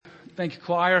Thank you,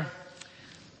 choir.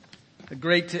 A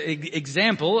great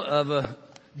example of a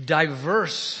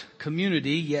diverse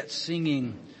community, yet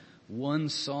singing one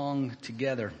song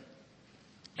together.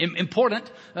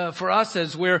 Important for us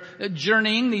as we're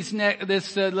journeying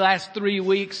this last 3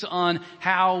 weeks on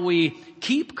how we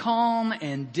keep calm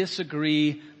and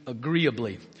disagree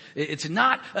agreeagreeably. It's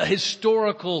not a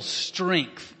historical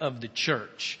strength of the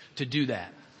church to do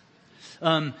that.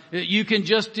 You can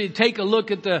just take a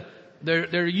look at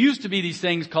there used to be these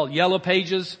things called yellow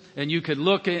pages, and you could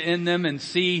look in them and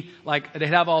see, like, they'd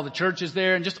have all the churches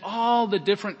there and just all the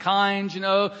different kinds,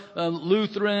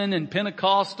 Lutheran and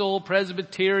Pentecostal,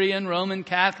 Presbyterian, Roman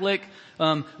Catholic,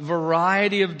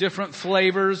 variety of different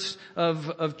flavors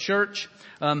of church.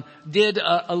 Did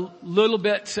a little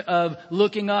bit of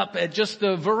looking up at just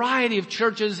the variety of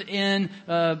churches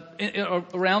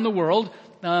around the world.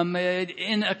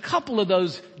 In a couple of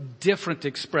those different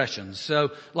expressions.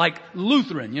 So like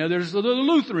Lutheran, there's the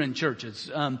Lutheran churches.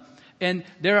 And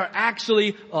there are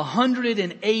actually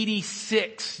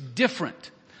 186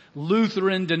 different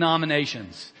Lutheran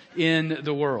denominations in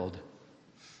the world.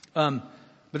 But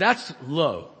that's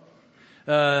low.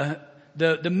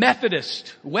 The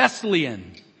Methodist,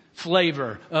 Wesleyan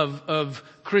flavor of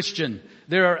Christian,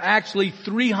 there are actually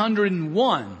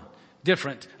 301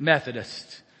 different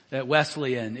Methodists.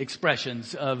 Wesleyan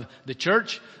expressions of the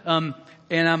church. And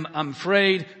I'm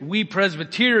afraid we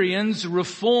Presbyterians,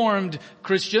 Reformed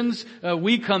Christians,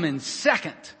 we come in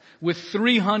second with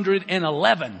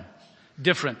 311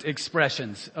 different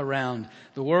expressions around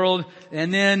the world.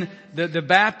 And then the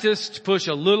Baptists push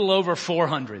a little over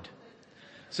 400.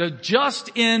 So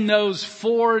just in those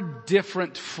 4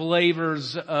 different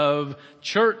flavors of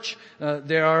church,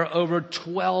 there are over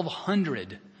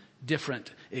 1,200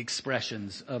 different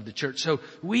expressions of the church. So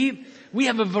we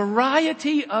have a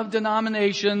variety of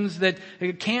denominations that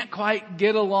can't quite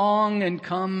get along and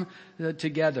come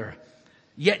together.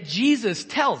 Yet Jesus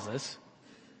tells us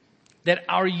that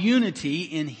our unity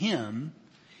in Him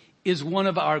is one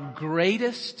of our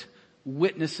greatest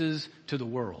witnesses to the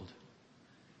world.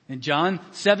 In John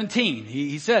 17,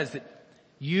 he says that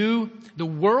the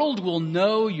world will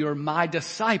know you're my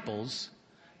disciples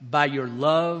by your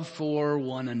love for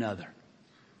one another.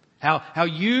 How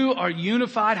you are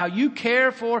unified, how you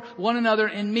care for one another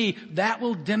in me, that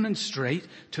will demonstrate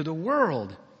to the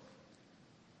world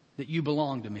that you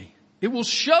belong to me. It will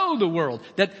show the world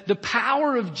that the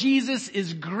power of Jesus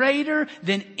is greater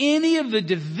than any of the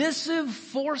divisive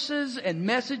forces and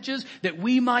messages that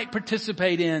we might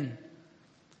participate in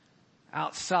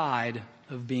outside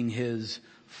of being His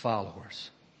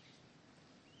followers.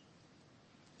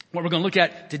 What we're going to look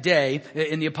at today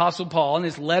in the Apostle Paul in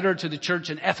his letter to the church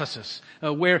in Ephesus,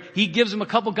 where he gives them a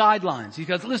couple guidelines. He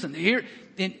goes, listen,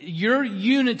 your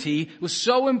unity was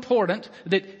so important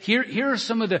that here are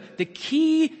some of the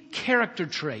key character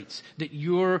traits that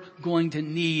you're going to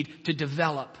need to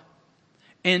develop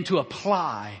and to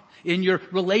apply in your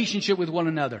relationship with one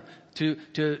another to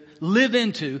live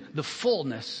into the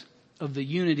fullness of the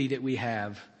unity that we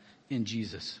have in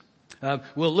Jesus.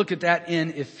 We'll look at that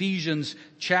in Ephesians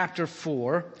chapter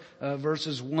 4,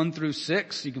 verses 1 through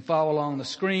 6. You can follow along on the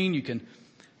screen. You can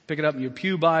pick it up in your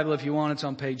pew Bible if you want. It's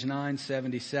on page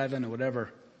 977 or whatever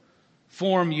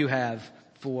form you have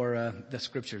for the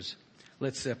scriptures.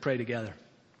 Let's pray together.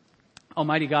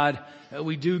 Almighty God,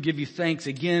 we do give you thanks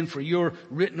again for your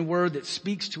written word that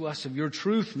speaks to us of your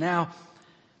truth. Now,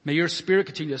 may your Spirit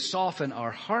continue to soften our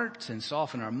hearts and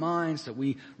soften our minds that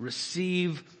we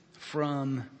receive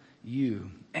from you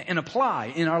and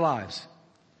apply in our lives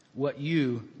what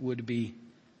you would be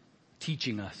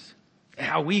teaching us,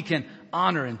 how we can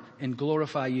honor and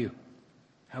glorify you,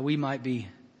 how we might be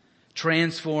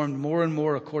transformed more and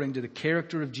more according to the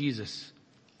character of Jesus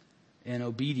and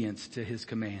obedience to His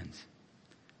commands.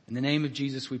 In the name of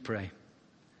Jesus we pray.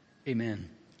 Amen.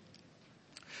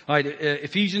 All right,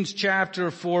 Ephesians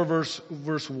chapter 4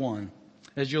 verse 1.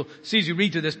 As you'll see as you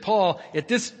read through this, Paul, at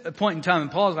this point in time in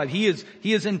Paul's life, he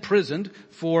is imprisoned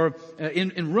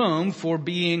in Rome for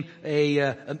being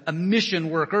a mission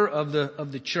worker of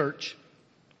the church.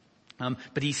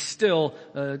 But he's still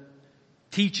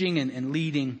teaching and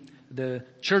leading the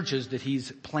churches that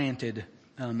he's planted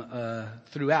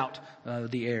throughout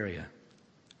the area.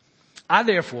 I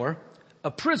therefore,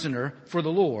 a prisoner for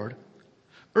the Lord,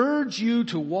 urge you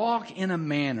to walk in a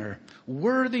manner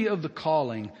worthy of the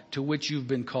calling to which you've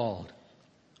been called,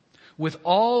 with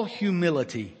all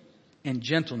humility and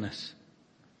gentleness,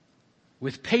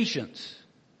 with patience,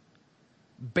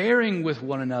 bearing with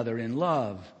one another in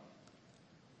love,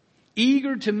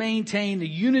 eager to maintain the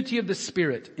unity of the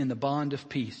Spirit in the bond of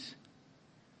peace.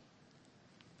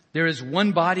 There is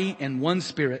one body and one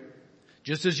Spirit,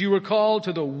 just as you were called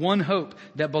to the one hope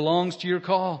that belongs to your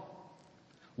call.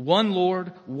 One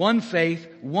Lord, one faith,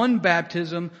 one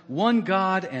baptism, one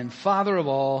God and Father of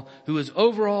all, who is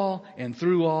over all and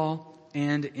through all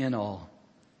and in all.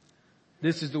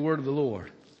 This is the word of the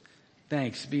Lord.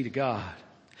 Thanks be to God.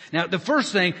 Now, the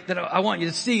first thing that I want you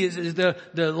to see is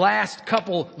the last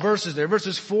couple verses there,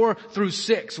 verses 4 through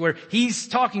 6, where he's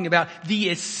talking about the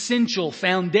essential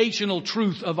foundational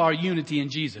truth of our unity in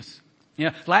Jesus.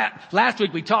 Last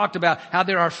week we talked about how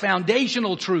there are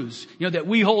foundational truths, that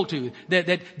we hold to,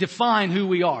 that define who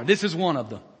we are. This is one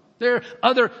of them. There are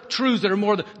other truths that are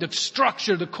more the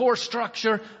structure, the core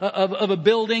structure of a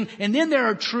building. And then there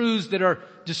are truths that are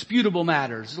disputable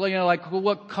matters. Like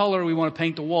what color we want to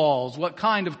paint the walls, what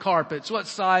kind of carpets, what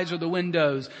size are the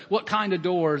windows, what kind of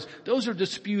doors. Those are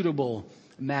disputable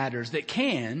matters that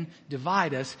can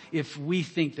divide us if we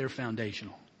think they're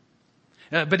foundational.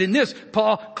 But in this,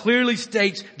 Paul clearly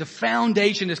states the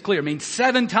foundation is clear.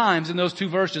 7 times in those 2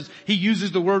 verses, he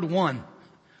uses the word one.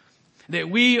 That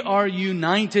we are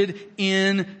united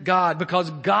in God because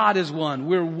God is one.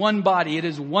 We're one body. It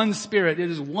is one Spirit. It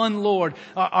is one Lord.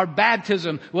 Our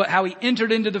baptism, how we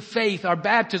entered into the faith, our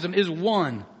baptism is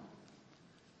one.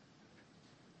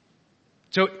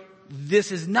 So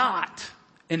this is not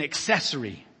an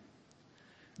accessory.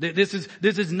 This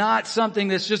is not something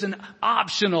that's just an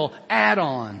optional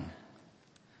add-on,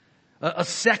 a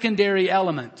secondary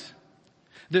element.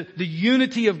 The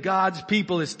unity of God's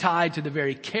people is tied to the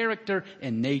very character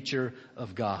and nature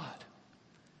of God.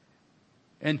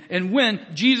 And when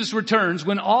Jesus returns,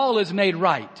 when all is made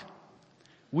right,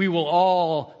 we will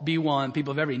all be one,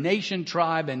 people of every nation,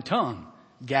 tribe, and tongue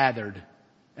gathered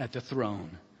at the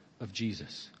throne of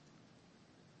Jesus.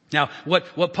 Now,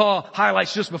 what Paul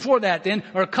highlights just before that then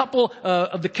are a couple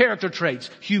of the character traits,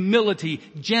 humility,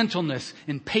 gentleness,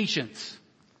 and patience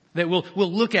that we'll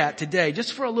look at today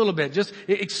just for a little bit, just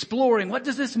exploring what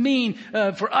does this mean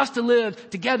for us to live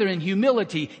together in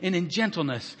humility and in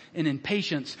gentleness and in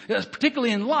patience,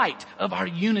 particularly in light of our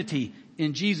unity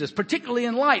in Jesus, particularly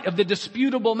in light of the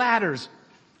disputable matters.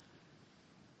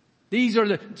 These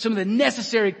are some of the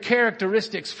necessary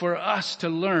characteristics for us to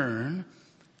learn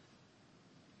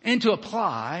and to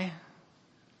apply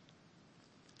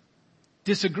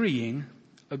disagreeing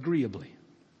agreeably.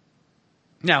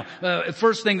 Now,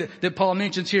 first thing that Paul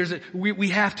mentions here is that we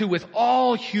have to, with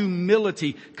all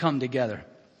humility, come together.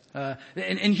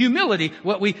 And humility,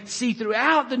 what we see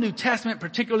throughout the New Testament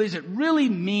particularly, is it really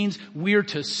means we're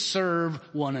to serve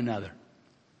one another.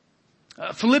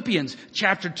 Philippians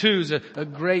chapter 2 is a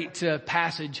great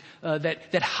passage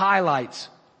that highlights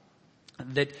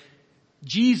that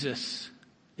Jesus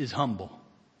is humble.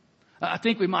 I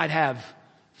think we might have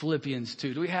Philippians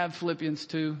 2. Do we have Philippians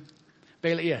 2?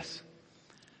 Bailey, yes.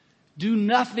 Do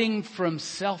nothing from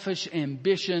selfish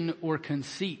ambition or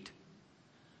conceit,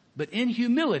 but in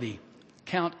humility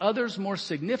count others more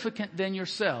significant than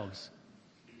yourselves.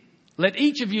 Let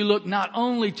each of you look not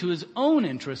only to his own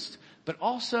interests, but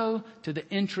also to the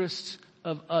interests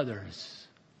of others.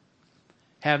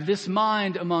 Have this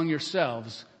mind among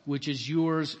yourselves, which is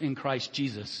yours in Christ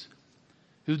Jesus,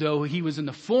 who though he was in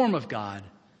the form of God,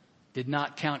 did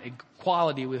not count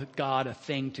equality with God a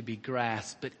thing to be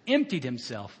grasped, but emptied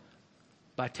himself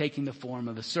by taking the form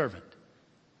of a servant,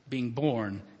 being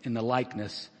born in the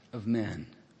likeness of men.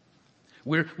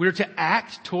 We're to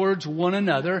act towards one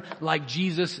another like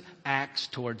Jesus acts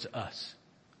towards us.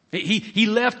 He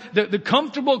left the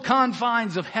comfortable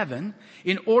confines of heaven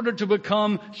in order to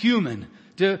become human,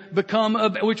 to become,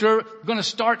 which we're going to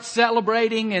start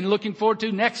celebrating and looking forward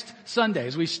to next Sunday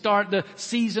as we start the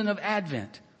season of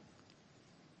Advent.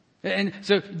 And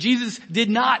so Jesus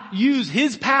did not use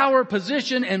his power,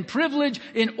 position, and privilege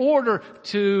in order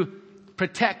to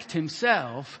protect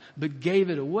himself, but gave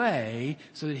it away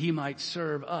so that he might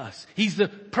serve us. He's the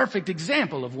perfect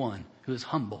example of one who is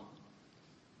humble.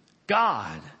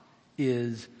 God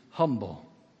is humble.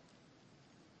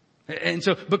 And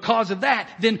so because of that,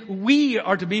 then we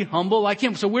are to be humble like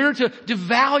him. So we're to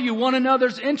value one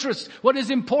another's interests. What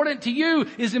is important to you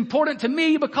is important to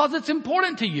me because it's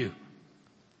important to you.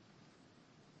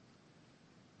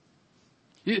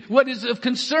 What is of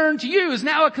concern to you is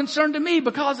now a concern to me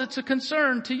because it's a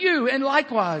concern to you, and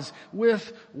likewise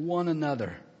with one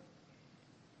another.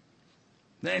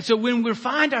 And so when we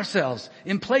find ourselves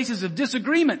in places of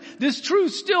disagreement, this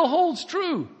truth still holds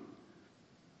true.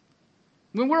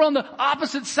 When we're on the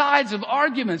opposite sides of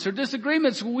arguments or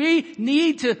disagreements, we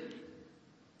need to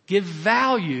give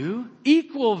value,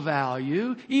 equal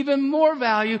value, even more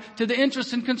value to the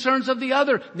interests and concerns of the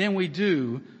other than we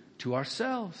do to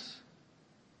ourselves.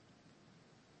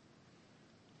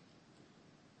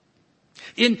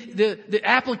 In the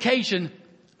application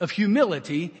of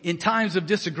humility in times of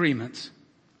disagreements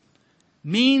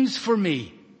means for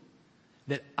me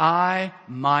that I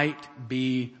might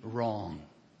be wrong.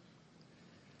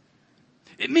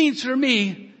 It means for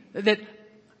me that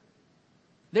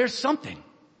there's something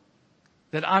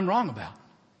that I'm wrong about.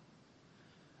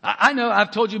 I know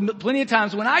I've told you plenty of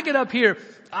times when I get up here,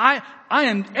 I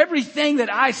am everything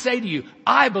that I say to you,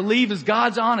 I believe is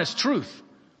God's honest truth.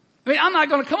 I mean, I'm not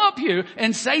going to come up here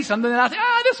and say something that I think,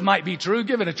 this might be true.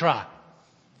 Give it a try.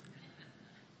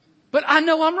 But I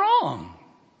know I'm wrong.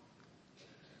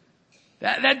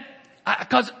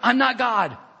 Because I'm not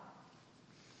God.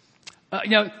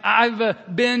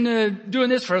 I've been doing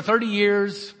this for 30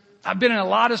 years. I've been in a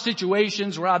lot of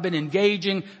situations where I've been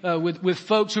engaging with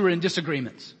folks who are in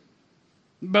disagreements,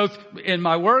 both in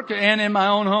my work and in my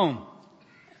own home.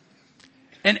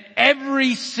 And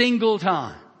every single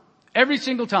time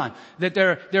that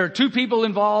there are two people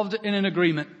involved in an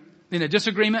agreement, in a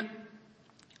disagreement,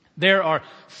 there are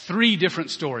three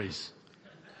different stories.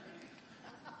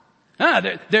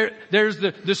 There's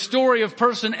the story of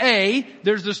person A,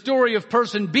 there's the story of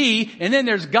person B, and then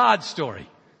there's God's story.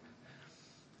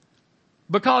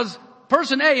 Because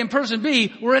person A and person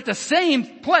B were at the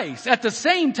same place at the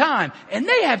same time, and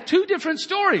they have two different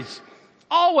stories.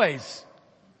 Always.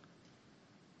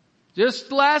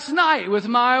 Just last night with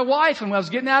my wife, and when I was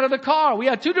getting out of the car, we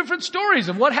had two different stories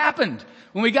of what happened.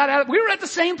 When we got out, we were at the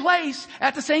same place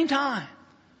at the same time.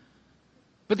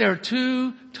 But there are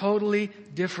two totally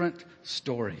different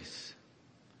stories.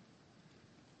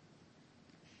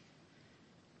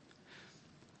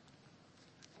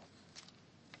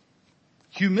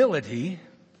 Humility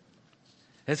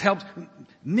has helped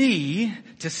me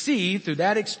to see through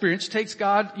that experience. It takes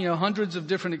God, hundreds of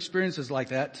different experiences like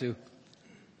that to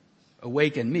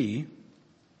awaken me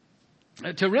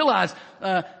to realize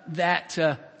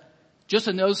that just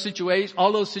in those situations,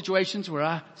 all those situations where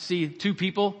I see two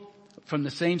people from the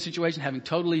same situation having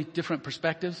totally different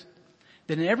perspectives,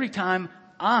 that in every time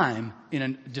I'm in a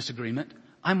disagreement,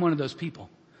 I'm one of those people.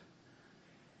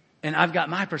 And I've got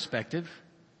my perspective,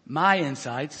 my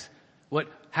insights,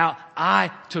 how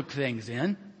I took things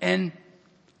in, and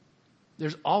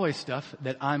there's always stuff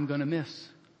that I'm going to miss.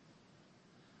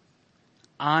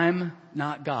 I'm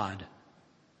not God.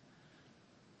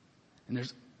 And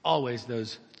there's always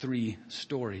those three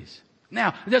stories.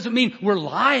 Now, it doesn't mean we're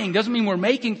lying, doesn't mean we're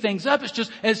making things up. It's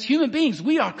just, as human beings,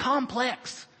 we are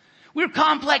complex. We're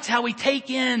complex how we take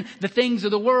in the things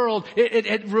of the world.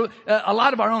 A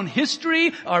lot of our own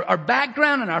history, our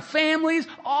background and our families,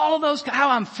 all of those, how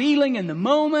I'm feeling in the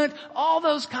moment, all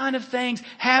those kind of things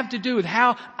have to do with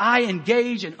how I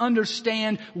engage and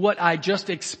understand what I just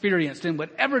experienced in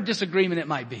whatever disagreement it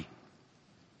might be.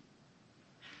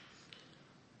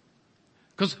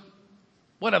 Because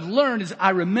what I've learned is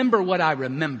I remember what I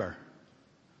remember,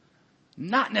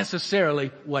 not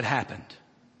necessarily what happened.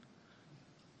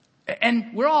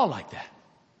 And we're all like that.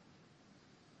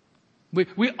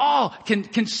 We all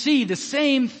can see the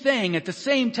same thing at the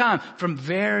same time from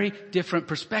very different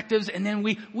perspectives, and then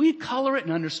we color it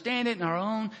and understand it in our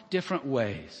own different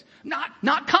ways.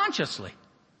 Not consciously,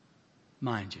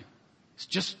 mind you. It's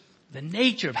just the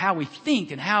nature of how we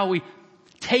think and how we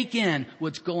take in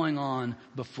what's going on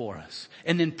before us,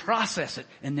 and then process it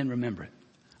and then remember it.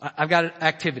 I've got an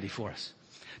activity for us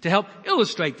to help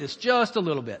illustrate this just a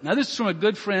little bit. Now, this is from a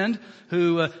good friend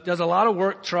who does a lot of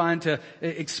work trying to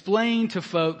explain to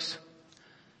folks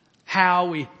how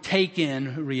we take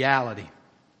in reality,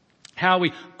 how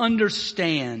we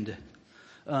understand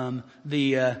how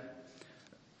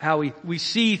we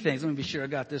see things. Let me be sure I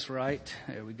got this right.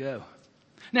 There we go.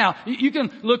 Now, you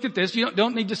can look at this. You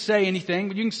don't need to say anything,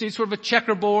 but you can see sort of a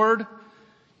checkerboard.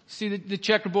 See the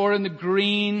checkerboard and the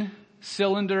green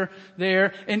cylinder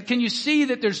there. And can you see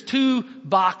that there's two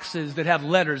boxes that have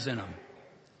letters in them?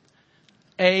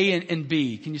 A and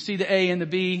B. Can you see the A and the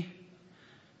B?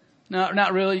 No,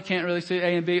 not really. You can't really see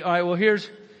A and B. All right, well, here's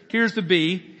the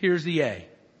B. Here's the A.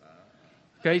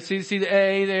 Okay, see the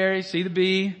A there. You see the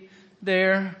B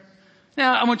there.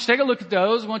 Now, I want you to take a look at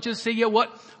those. I want you to see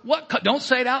don't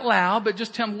say it out loud, but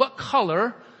just tell me what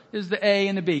color is the A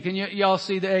and the B. Can y'all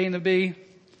see the A and the B?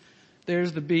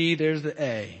 There's the B, there's the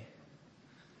A.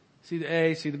 See the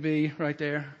A, see the B right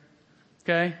there.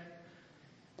 Okay?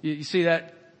 You see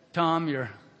that, Tom?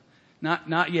 You're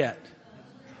not yet.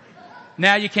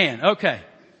 Now you can. Okay.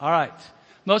 All right.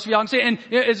 Most of y'all can see it.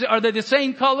 And are they the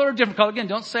same color or different color? Again,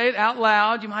 don't say it out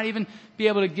loud. You might even be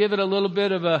able to give it a little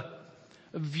bit of a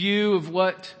view of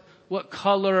what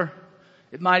color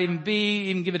it might even be,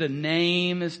 even give it a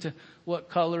name as to what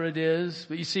color it is.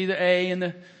 But you see the A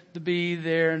and the B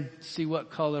there and see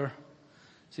what color.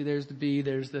 See, there's the B,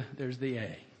 there's the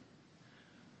A.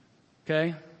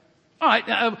 Okay? All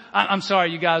right. I'm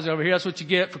sorry, you guys over here. That's what you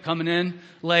get for coming in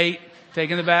late,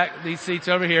 taking the back, these seats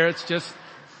over here. It's just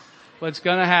what's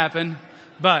going to happen.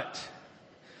 But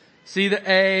see the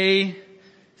A,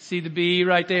 see the B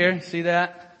right there. See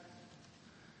that?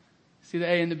 See the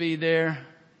A and the B there.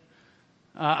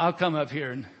 I'll come up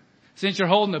here, and since you're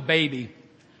holding a baby,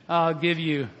 I'll give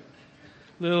you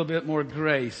a little bit more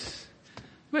grace.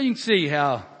 But you can see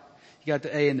how you got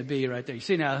the A and the B right there. You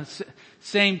see now,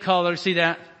 same color. See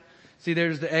that? See,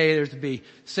 there's the A, there's the B.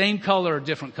 Same color or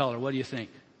different color? What do you think?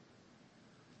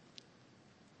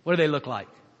 What do they look like?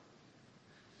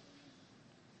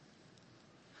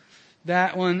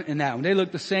 That one and that one. They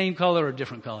look the same color or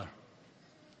different color?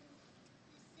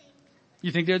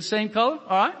 You think they're the same color?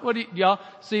 All right. What do y'all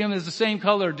see them as the same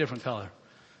color or different color?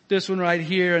 This one right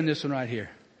here and this one right here.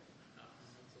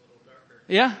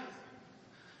 Yeah?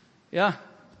 Yeah.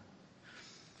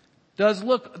 Does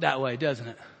look that way, doesn't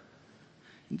it?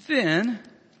 And then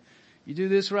you do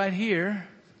this right here,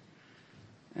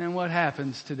 and what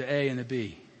happens to the A and the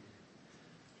B?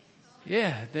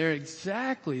 Yeah, they're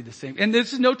exactly the same. And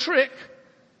this is no trick.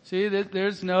 See,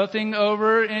 there's nothing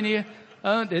over any,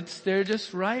 they're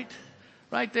just right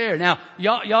there. Now,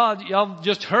 y'all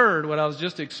just heard what I was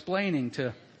just explaining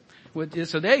to,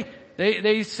 so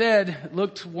they said,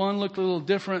 one looked a little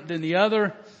different than the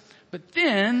other, but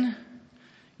then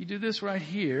you do this right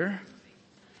here,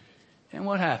 and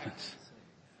what happens?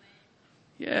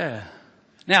 Yeah.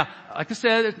 Now, like I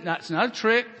said, it's not a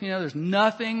trick, there's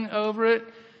nothing over it.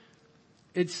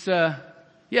 It's,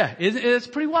 it's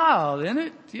pretty wild, isn't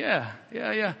it? Yeah.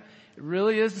 It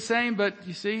really is the same, but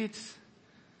you see, it's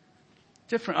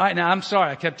different. All right, now I'm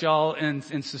sorry I kept y'all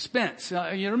in suspense.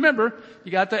 You remember,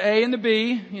 you got the A and the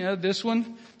B, this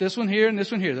one here and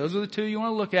this one here. Those are the two you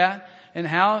want to look at and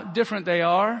how different they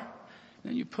are.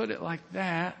 Then you put it like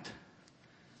that,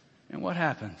 and what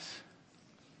happens?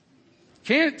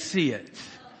 Can't see it.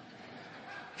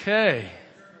 Okay.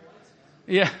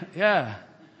 Yeah.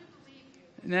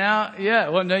 Now,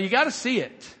 no, you gotta see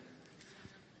it.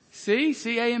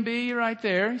 See A and B right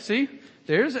there. See?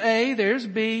 There's A, there's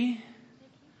B.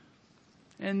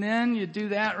 And then you do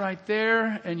that right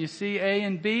there, and you see A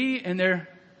and B, and they're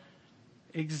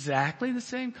exactly the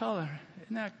same color.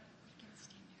 Isn't that?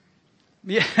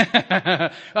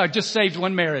 Yeah. I just saved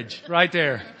one marriage right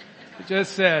there.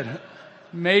 Just said,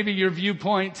 maybe your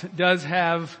viewpoint does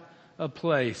have a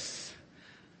place.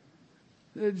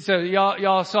 So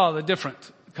y'all saw the different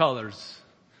colors.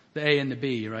 The A and the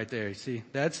B right there. You see?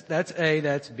 That's A,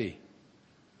 that's B.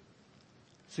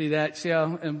 See that? See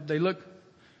how they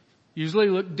usually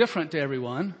look different to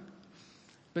everyone.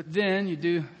 But then you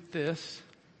do this,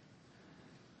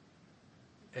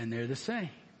 and they're the same.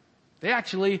 They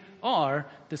actually are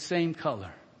the same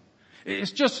color.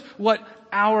 It's just what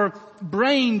our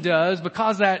brain does,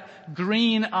 because that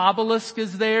green obelisk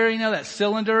is there, that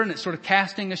cylinder, and it's sort of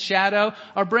casting a shadow.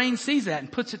 Our brain sees that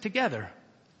and puts it together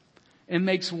and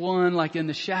makes one like in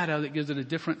the shadow that gives it a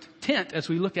different tint as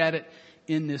we look at it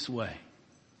in this way.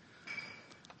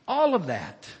 All of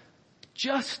that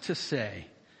just to say,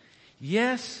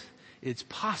 yes, it's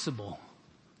possible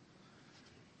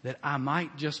that I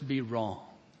might just be wrong.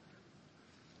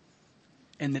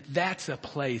 And that's a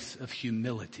place of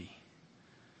humility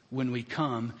when we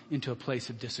come into a place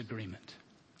of disagreement.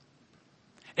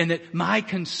 And that my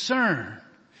concern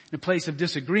in a place of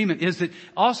disagreement is that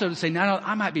also to say, no,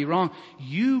 I might be wrong.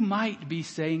 You might be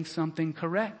saying something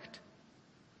correct.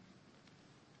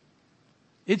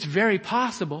 It's very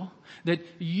possible that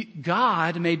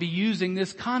God may be using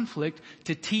this conflict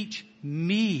to teach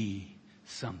me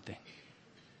something.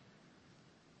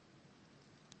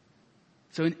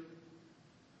 So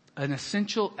an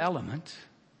essential element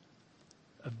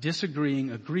of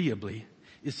disagreeing agreeably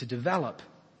is to develop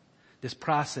this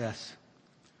process,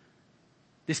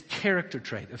 this character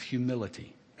trait of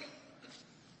humility.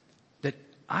 That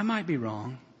I might be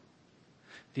wrong,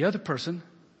 the other person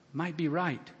might be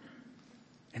right,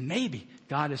 and maybe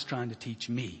God is trying to teach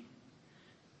me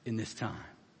in this time.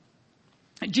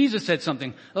 And Jesus said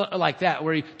something like that,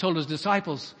 where he told his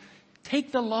disciples,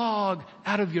 take the log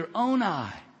out of your own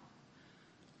eye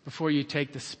before you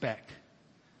take the speck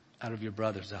out of your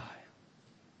brother's eye.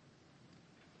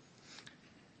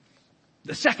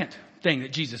 The second thing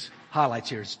that Jesus highlights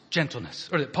here is gentleness,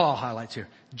 or that Paul highlights here,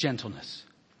 gentleness.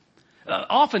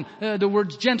 Often the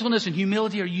words gentleness and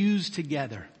humility are used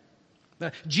together.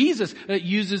 Jesus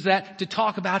uses that to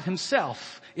talk about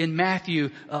himself in Matthew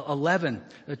 11,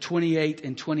 28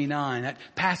 and 29. That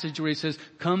passage where he says,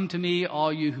 "Come to me,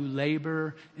 all you who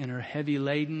labor and are heavy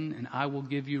laden, and I will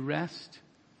give you rest.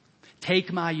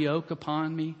 Take my yoke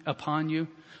upon you.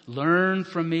 Learn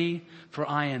from me, for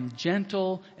I am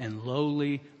gentle and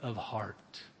lowly of heart."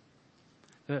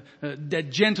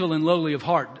 That gentle and lowly of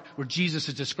heart, where Jesus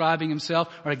is describing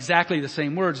himself, are exactly the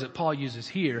same words that Paul uses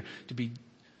here to be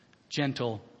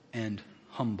gentle and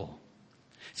humble.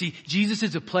 See, Jesus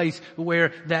is a place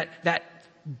where that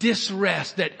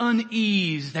disrest, that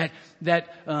unease, that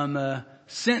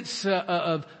sense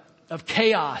of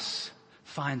chaos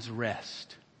finds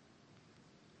rest.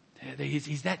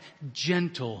 He's that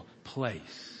gentle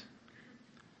place.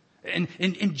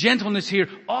 And gentleness here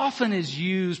often is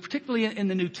used, particularly in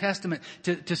the New Testament,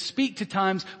 to speak to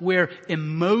times where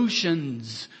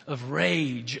emotions of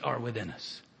rage are within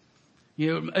us.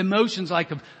 Emotions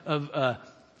like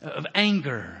of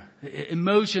anger,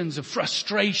 emotions of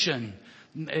frustration,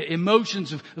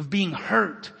 emotions of being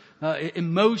hurt,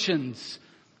 emotions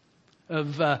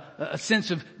of a sense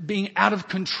of being out of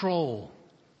control.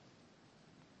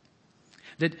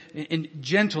 That in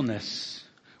gentleness,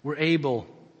 we're able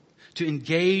to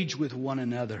engage with one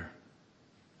another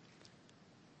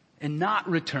and not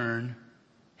return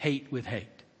hate with hate.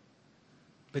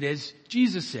 But as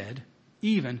Jesus said,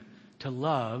 even to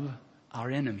love our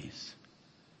enemies.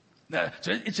 So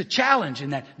it's a challenge in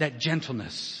that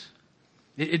gentleness.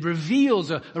 It reveals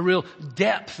a real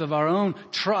depth of our own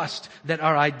trust that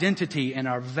our identity and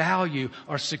our value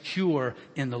are secure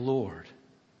in the Lord.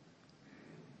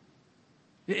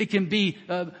 It can be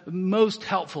most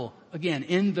helpful, again,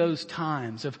 in those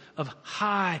times of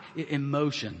high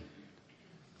emotion,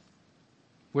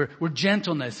 where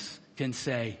gentleness can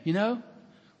say,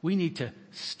 we need to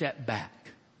step back.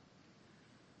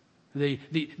 The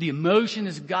emotion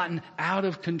has gotten out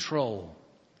of control.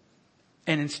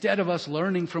 And instead of us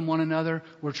learning from one another,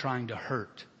 we're trying to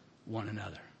hurt one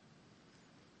another.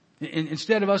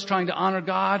 Instead of us trying to honor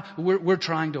God, we're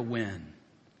trying to win.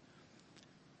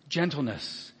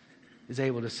 Gentleness is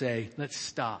able to say, let's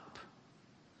stop.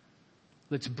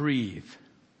 Let's breathe.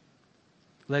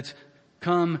 Let's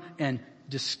come and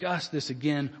discuss this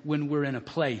again when we're in a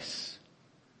place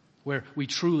where we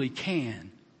truly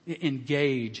can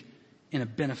engage in a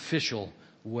beneficial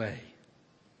way.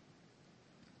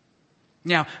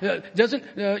 Now,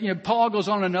 Paul goes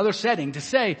on in another setting to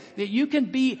say that you can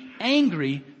be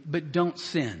angry, but don't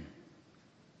sin.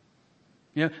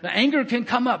 The anger can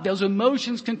come up. Those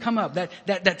emotions can come up.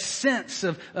 That sense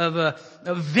of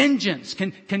vengeance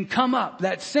can come up.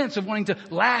 That sense of wanting to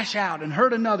lash out and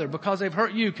hurt another because they've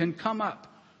hurt you can come up.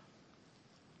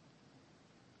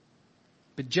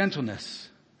 But gentleness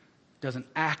doesn't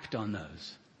act on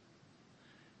those.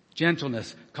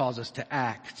 Gentleness calls us to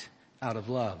act out of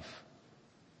love.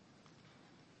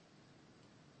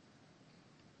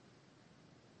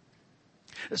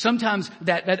 Sometimes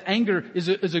that anger is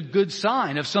a good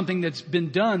sign of something that's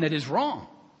been done that is wrong.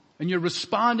 And you're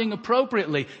responding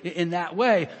appropriately in that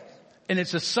way. And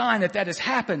it's a sign that has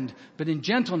happened. But in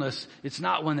gentleness, it's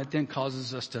not one that then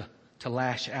causes us to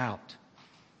lash out.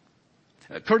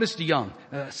 Curtis DeYoung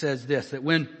says this, that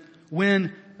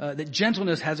that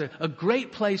gentleness has a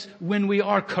great place when we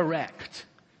are correct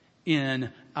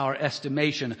in our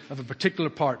estimation of a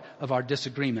particular part of our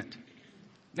disagreement.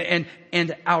 And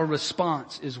our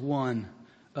response is one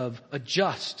of a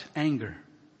just anger.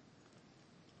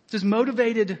 It says,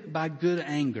 motivated by good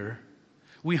anger,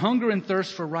 we hunger and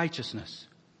thirst for righteousness,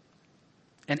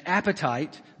 an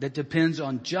appetite that depends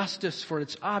on justice for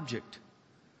its object,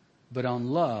 but on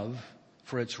love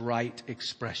for its right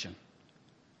expression.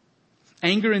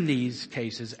 Anger in these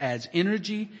cases adds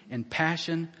energy and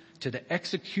passion to the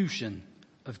execution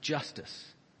of justice.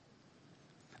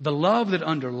 The love that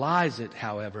underlies it,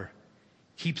 however,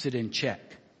 keeps it in check.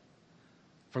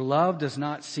 For love does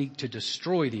not seek to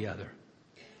destroy the other,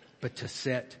 but to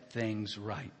set things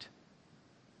right.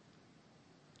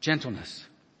 Gentleness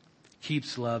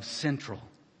keeps love central,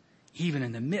 even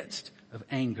in the midst of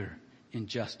anger,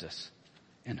 injustice,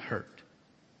 and hurt.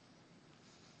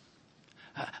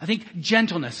 I think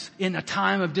gentleness in a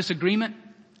time of disagreement,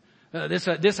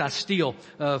 this I steal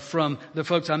from the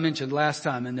folks I mentioned last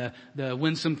time in the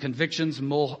Winsome Convictions,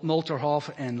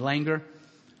 Molterhoff and Langer.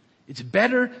 It's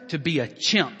better to be a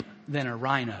chimp than a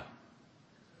rhino.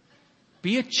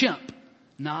 Be a chimp,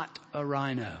 not a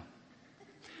rhino.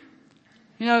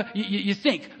 You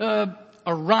think a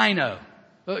rhino.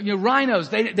 Rhinos,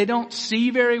 they don't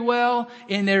see very well,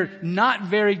 and they're not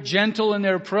very gentle in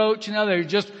their approach. They're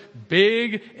just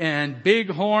big and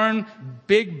bighorn,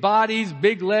 big bodies,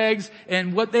 big legs,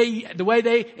 and the way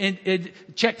they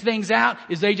check things out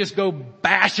is they just go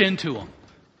bash into them.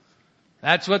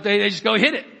 That's what they just go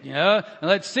hit it, you know. And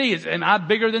let's see, am I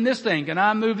bigger than this thing? Can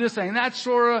I move this thing? And that's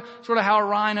sort of how a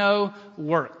rhino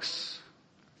works.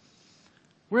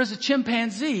 Whereas a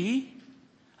chimpanzee,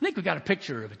 I think we got a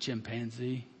picture of a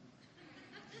chimpanzee.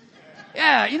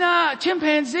 Yeah, a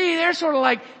chimpanzee, they're sort of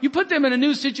like, you put them in a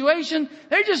new situation,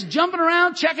 they're just jumping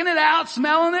around, checking it out,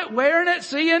 smelling it, wearing it,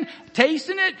 seeing,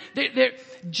 tasting it.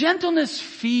 Gentleness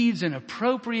feeds an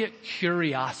appropriate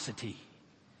curiosity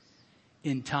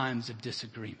in times of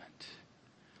disagreement.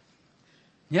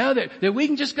 That we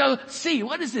can just go, see,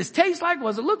 what does this taste like?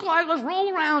 What does it look like? Let's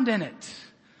roll around in it.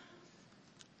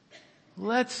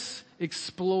 Let's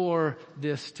explore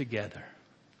this together.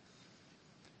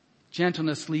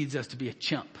 Gentleness leads us to be a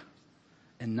chimp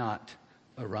and not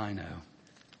a rhino.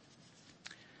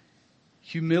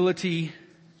 Humility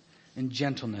and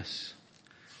gentleness.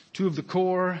 Two of the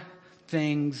core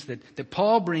things that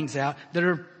Paul brings out that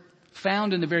are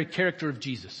found in the very character of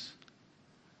Jesus.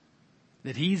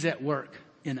 That he's at work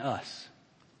in us.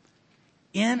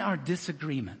 In our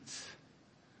disagreements.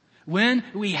 When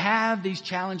we have these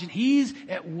challenges, he's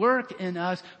at work in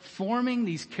us, forming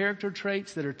these character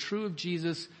traits that are true of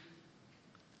Jesus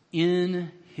in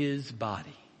his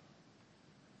body.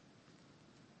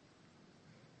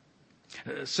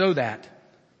 So that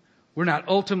we're not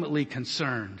ultimately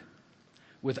concerned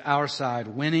with our side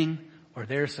winning or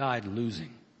their side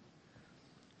losing,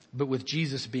 but with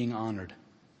Jesus being honored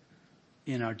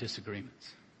in our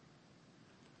disagreements.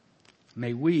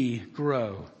 May we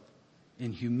grow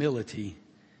in humility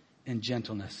and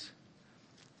gentleness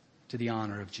to the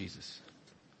honor of Jesus.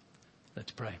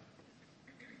 Let's pray.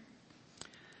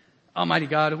 Almighty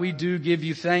God, we do give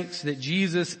you thanks that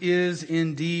Jesus is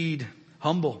indeed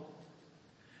humble,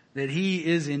 that he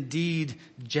is indeed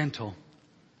gentle,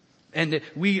 and that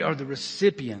we are the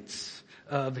recipients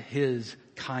of his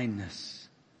kindness.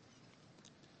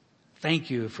 Thank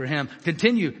you for him.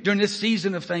 Continue during this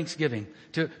season of Thanksgiving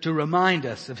to remind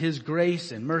us of his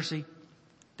grace and mercy,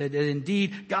 that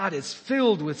indeed God is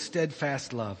filled with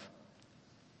steadfast love.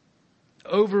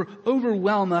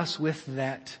 Overwhelm us with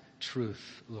that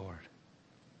truth, Lord.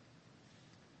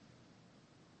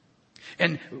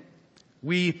 And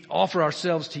we offer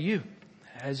ourselves to you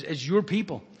as your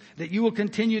people, that you will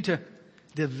continue to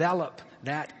develop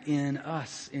that in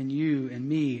us, in you and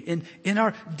me, in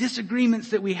our disagreements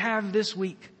that we have this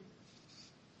week.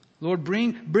 Lord,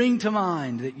 bring to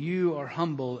mind that you are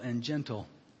humble and gentle,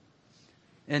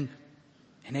 and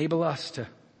enable us to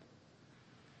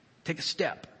take a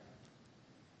step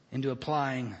into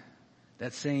applying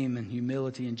that same in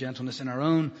humility and gentleness in our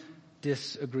own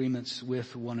disagreements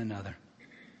with one another.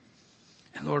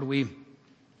 And Lord,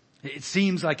 it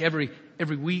seems like every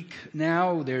week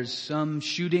now there's some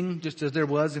shooting, just as there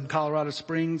was in Colorado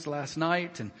Springs last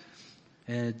night,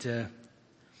 and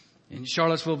in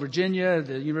Charlottesville, Virginia,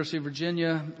 the University of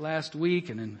Virginia last week,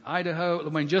 and in Idaho. I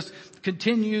mean, just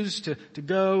continues to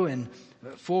go and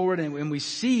forward, and we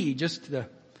see just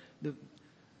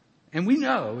and we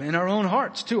know in our own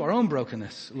hearts too, our own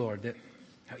brokenness, Lord, that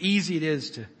how easy it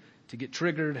is to get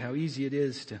triggered, how easy it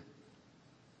is to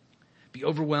be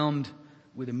overwhelmed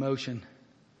with emotion.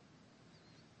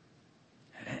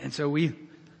 And so we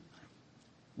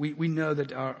know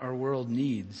that our world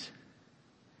needs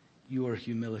your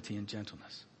humility and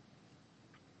gentleness.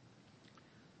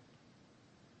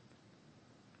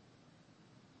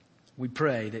 We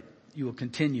pray that you will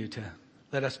continue to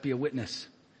let us be a witness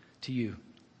to you,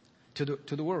 to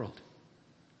the world,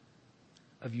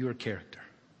 of your character,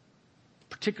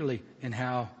 particularly in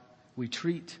how we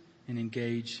treat and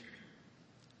engage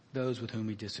those with whom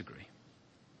we disagree.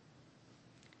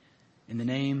 In the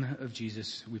name of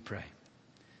Jesus, we pray.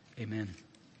 Amen.